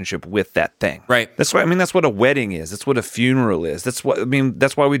relationship with that thing. Right. That's what a wedding is. That's what a funeral is. That's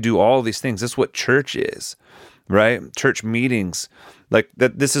why we do all these things. That's what church is, right? Church meetings, like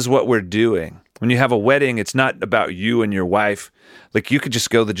that. This is what we're doing. When you have a wedding, it's not about you and your wife. Like, you could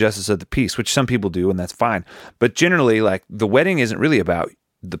just go the justice of the peace, which some people do, and that's fine. But generally, like, the wedding isn't really about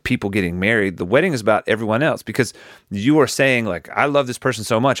the people getting married. The wedding is about everyone else, because you are saying, like, I love this person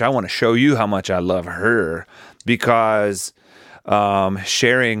so much, I want to show you how much I love her, because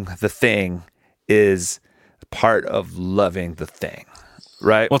sharing the thing is part of loving the thing,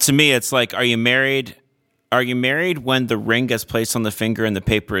 right? Well, to me, it's like, are you married? Are you married when the ring gets placed on the finger and the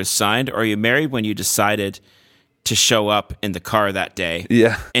paper is signed? Or are you married when you decided to show up in the car that day?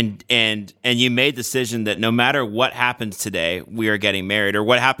 Yeah. And you made the decision that no matter what happens today, we are getting married, or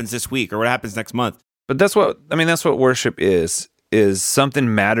what happens this week, or what happens next month. But that's what worship is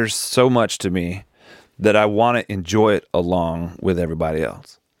something matters so much to me that I want to enjoy it along with everybody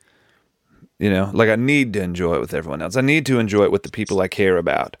else. You know, like, I need to enjoy it with everyone else. I need to enjoy it with the people I care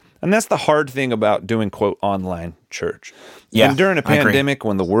about. And that's the hard thing about doing, quote, online church. Yeah, and during a I agree. pandemic,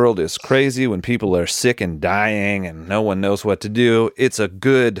 when the world is crazy, when people are sick and dying and no one knows what to do, it's a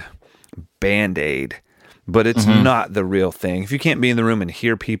good Band-Aid, but it's not the real thing. If you can't be in the room and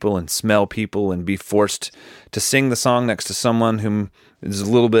hear people and smell people and be forced to sing the song next to someone who is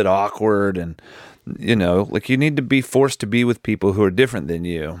a little bit awkward, and, you know, like, you need to be forced to be with people who are different than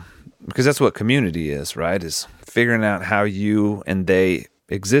you, because that's what community is, right? Is figuring out how you and they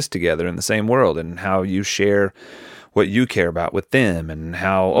exist together in the same world, and how you share what you care about with them, and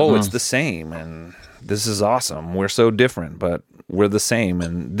how, it's the same, and this is awesome. We're so different, but we're the same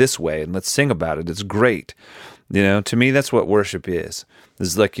in this way, and let's sing about it. It's great. You know, to me, that's what worship is.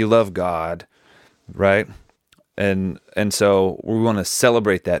 It's like, you love God, right? And so we want to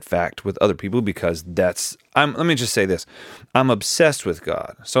celebrate that fact with other people, because let me just say this. I'm obsessed with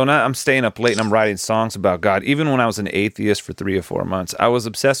God. So now I'm staying up late and I'm writing songs about God. Even when I was an atheist for 3 or 4 months, I was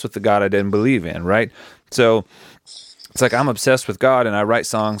obsessed with the God I didn't believe in, right? So it's like, I'm obsessed with God, and I write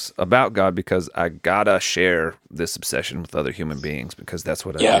songs about God because I gotta share this obsession with other human beings, because that's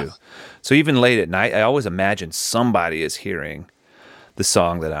what I do. So even late at night, I always imagine somebody is hearing the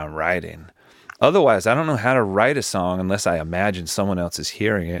song that I'm writing. Otherwise, I don't know how to write a song unless I imagine someone else is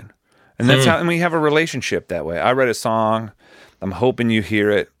hearing it. And that's how, and we have a relationship that way. I write a song, I'm hoping you hear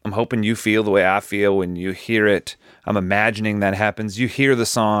it. I'm hoping you feel the way I feel when you hear it. I'm imagining that happens. You hear the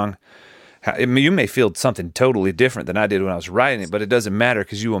song. You may feel something totally different than I did when I was writing it, but it doesn't matter,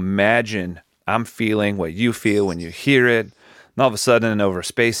 because you imagine I'm feeling what you feel when you hear it. And all of a sudden, over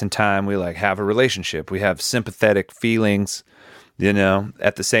space and time, we like have a relationship. We have sympathetic feelings, you know,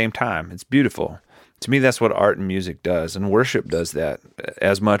 at the same time. It's beautiful. To me, that's what art and music does, and worship does that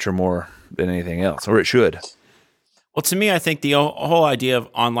as much or more than anything else, or it should. Well, to me, I think the whole idea of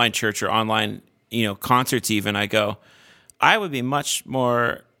online church, or online, you know, concerts even, I would be much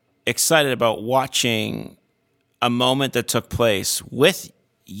more excited about watching a moment that took place with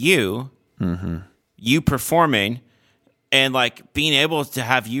you, you performing, and like being able to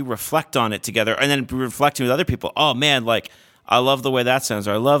have you reflect on it together, and then reflecting with other people. Oh man, like, I love the way that sounds,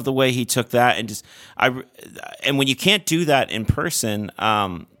 or I love the way he took that, and when you can't do that in person,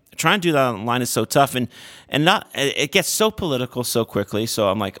 trying to do that online is so tough, and it gets so political so quickly. So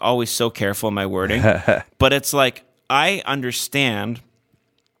I'm like always so careful in my wording, but it's like, I understand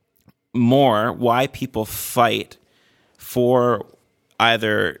more why people fight for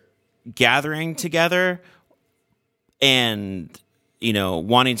either gathering together and, you know,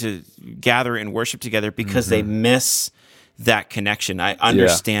 wanting to gather and worship together, because they miss that connection. I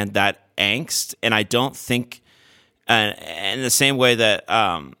understand that angst, and I don't think, in the same way that,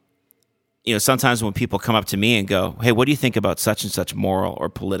 you know, sometimes when people come up to me and go, hey, what do you think about such and such moral or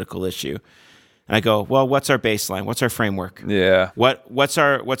political issue? And I go, well, what's our baseline? What's our framework? Yeah. What's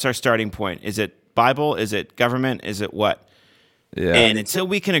our starting point? Is it Bible? Is it government? Is it what? Yeah. And until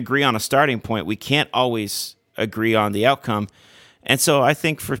we can agree on a starting point, we can't always agree on the outcome. And so I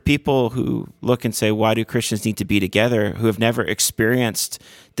think for people who look and say, why do Christians need to be together, who have never experienced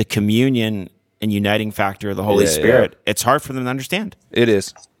the communion and uniting factor of the Holy Spirit, it's hard for them to understand. It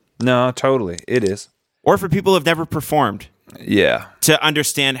is. No, totally. It is. Or for people who have never performed. Yeah. To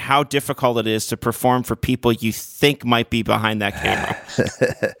understand how difficult it is to perform for people you think might be behind that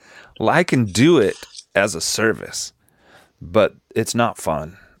camera. Well, I can do it as a service, but it's not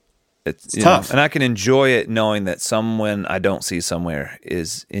fun. It's tough. And I can enjoy it knowing that someone I don't see somewhere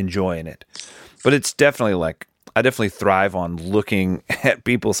is enjoying it. But it's definitely like, I definitely thrive on looking at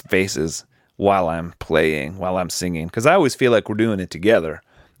people's faces while I'm playing, while I'm singing, because I always feel like we're doing it together.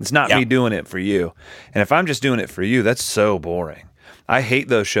 It's not me doing it for you. And if I'm just doing it for you, that's so boring. I hate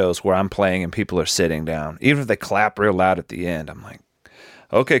those shows where I'm playing and people are sitting down. Even if they clap real loud at the end, I'm like,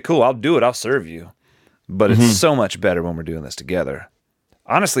 okay, cool, I'll do it. I'll serve you. But it's so much better when we're doing this together.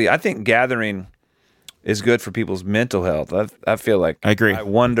 honestly, I think gathering is good for people's mental health. I feel like I agree. I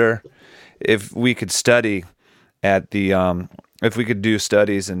wonder if we could study at the if we could do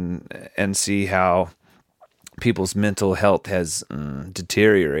studies and see how people's mental health has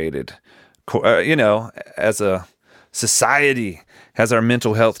deteriorated. As a society, has our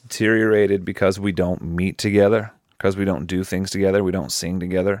mental health deteriorated because we don't meet together, because we don't do things together, we don't sing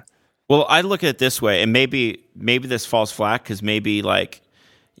together? Well, I look at it this way, and maybe this falls flat because maybe like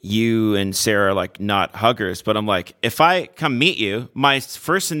you and Sarah are like not huggers, but I'm like, if I come meet you, my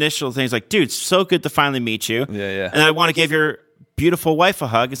first initial thing is like, dude, it's so good to finally meet you. Yeah. And I want to give your beautiful wife a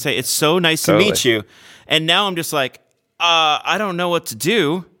hug and say, it's so nice to meet you. And now I'm just like, I don't know what to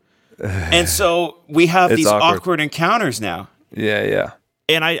do. And so we have these awkward encounters now. Yeah.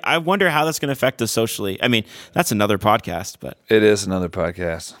 And I wonder how that's going to affect us socially. I mean, that's another podcast, but it is another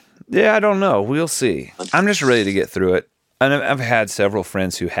podcast. Yeah, I don't know. We'll see. I'm just ready to get through it. And I've had several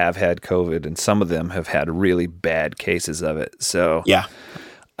friends who have had COVID, and some of them have had really bad cases of it. So yeah,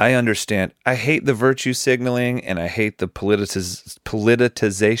 I understand. I hate the virtue signaling, and I hate the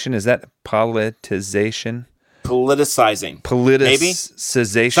politicization. Is that politicization? Politicizing.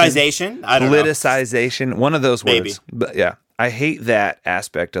 Politicization? I don't know. Politicization. One of those words. Maybe. But yeah, I hate that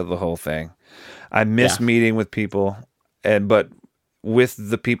aspect of the whole thing. I miss meeting with people, but with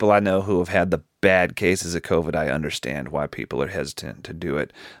the people I know who have had the bad cases of COVID, I understand why people are hesitant to do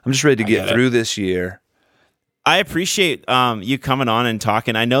it. I'm just ready to get through this year. I appreciate you coming on and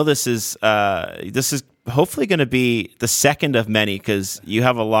talking. I know this is hopefully going to be the second of many because you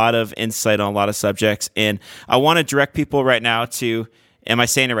have a lot of insight on a lot of subjects. And I want to direct people right now to, am I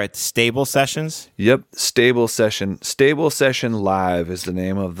saying it right? Stable Sessions? Yep. Stable Session. Stable Session Live is the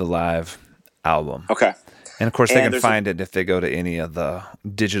name of the live album. Okay. And of course, they can find it if they go to any of the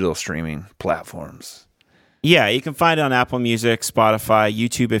digital streaming platforms. Yeah, you can find it on Apple Music, Spotify,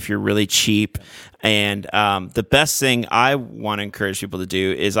 YouTube if you're really cheap. And the best thing I want to encourage people to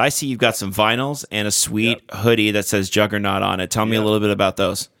do is I see you've got some vinyls and a sweet hoodie that says Juggernaut on it. Tell me a little bit about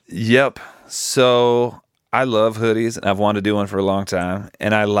those. Yep. So I love hoodies, and I've wanted to do one for a long time.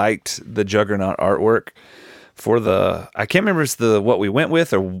 And I liked the Juggernaut artwork. I can't remember if it's what we went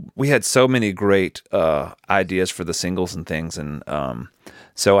with, or we had so many great ideas for the singles and things, and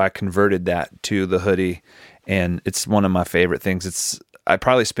so I converted that to the hoodie, and it's one of my favorite things. I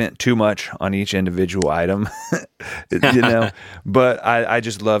probably spent too much on each individual item, but I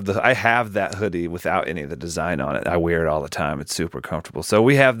just love I have that hoodie without any of the design on it. I wear it all the time. It's super comfortable. So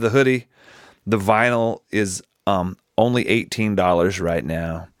we have the hoodie. The vinyl is only $18 right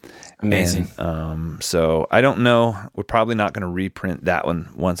now. Amazing. And, so I don't know. We're probably not going to reprint that one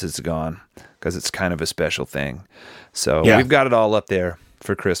once it's gone because it's kind of a special thing. So we've got it all up there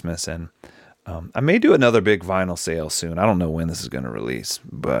for Christmas, and I may do another big vinyl sale soon. I don't know when this is going to release,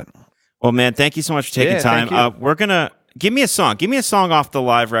 but well, man, thank you so much for taking time. We're gonna give me a song. Give me a song off the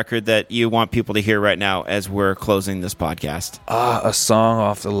live record that you want people to hear right now as we're closing this podcast. A song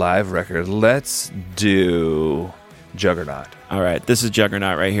off the live record. Let's do Juggernaut. All right, this is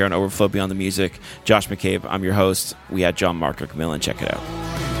Juggernaut right here on Overflow Beyond the Music. Josh McCabe, I'm your host. We had John Mark McMillan. Check it out.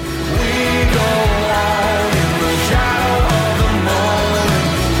 We go on in the shadow of the moment.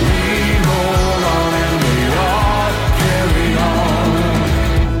 We hold on and we all carry on.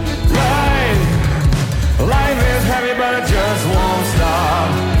 Life is heavy, but it just won't stop.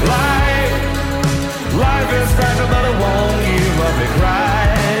 Life is fragile, but it won't give up. It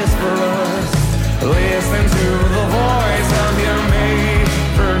cries for us. Listen to the voice of your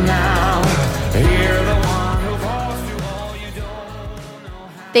maker now. Hear the one who calls to all you don't know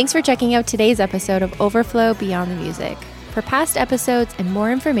how. Thanks for checking out today's episode of Overflow Beyond the Music. For past episodes and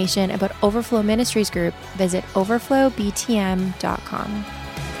more information about Overflow Ministries Group, visit overflowbtm.com.